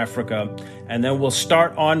heart of Africa. And then we'll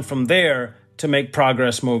start on from there to make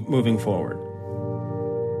progress moving forward.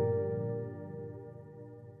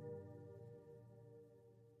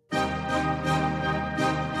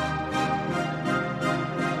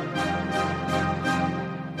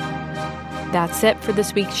 That's it for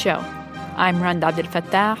this week's show. I'm Rand Abdel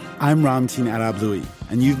Fattah. I'm Ramtin Arablouei.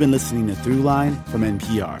 and you've been listening to Throughline from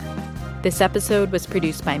NPR. This episode was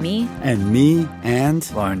produced by me. And me, and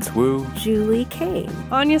Lawrence Wu. Julie Kane.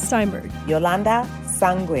 Anya Steinberg. Yolanda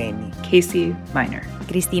Sangweni. Casey Minor.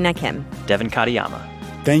 Christina Kim. Devin Katayama.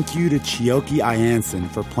 Thank you to Chioke Ianson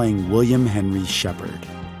for playing William Henry Shepherd.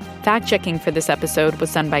 Fact-checking for this episode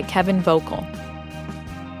was done by Kevin Vogel.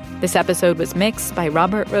 This episode was mixed by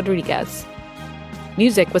Robert Rodriguez.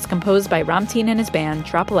 Music was composed by Ramteen and his band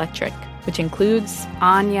Drop Electric, which includes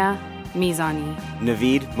Anya Mizani,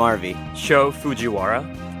 Naveed Marvi, Sho Fujiwara.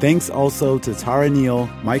 Thanks also to Tara Neal,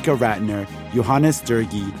 Micah Ratner, Johannes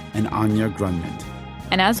Durgi, and Anya Grunmond.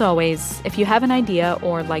 And as always, if you have an idea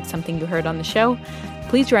or like something you heard on the show,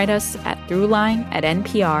 please write us at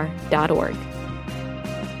throughline@npr.org.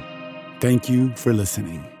 Thank you for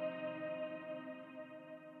listening.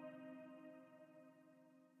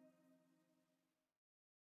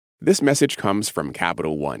 This message comes from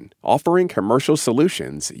Capital One, offering commercial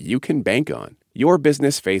solutions you can bank on. Your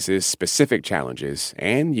business faces specific challenges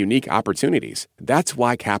and unique opportunities. That's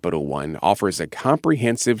why Capital One offers a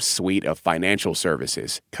comprehensive suite of financial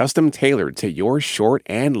services, custom-tailored to your short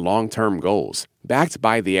and long-term goals. Backed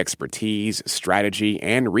by the expertise, strategy,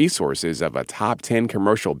 and resources of a top 10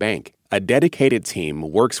 commercial bank, a dedicated team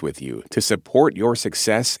works with you to support your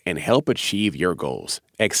success and help achieve your goals.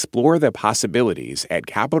 Explore the possibilities at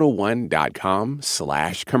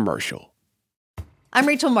CapitalOne.com/commercial. I'm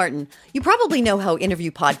Rachel Martin. You probably know how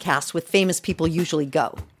interview podcasts with famous people usually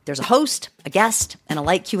go. There's a host, a guest, and a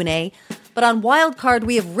light Q&A. But on Wildcard,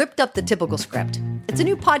 we have ripped up the typical script. It's a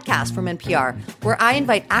new podcast from NPR where I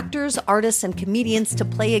invite actors, artists, and comedians to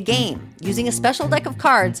play a game using a special deck of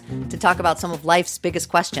cards to talk about some of life's biggest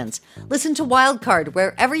questions. Listen to Wildcard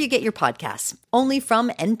wherever you get your podcasts, only from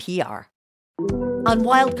NPR. On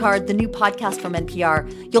Wildcard, the new podcast from NPR,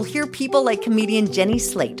 you'll hear people like comedian Jenny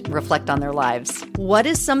Slate reflect on their lives. What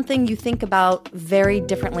is something you think about very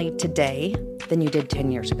differently today than you did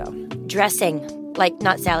 10 years ago? Dressing. Like,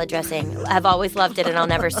 not salad dressing. I've always loved it and I'll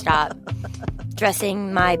never stop.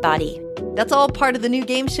 Dressing my body. That's all part of the new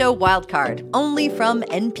game show Wildcard, only from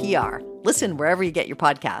NPR. Listen wherever you get your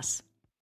podcasts.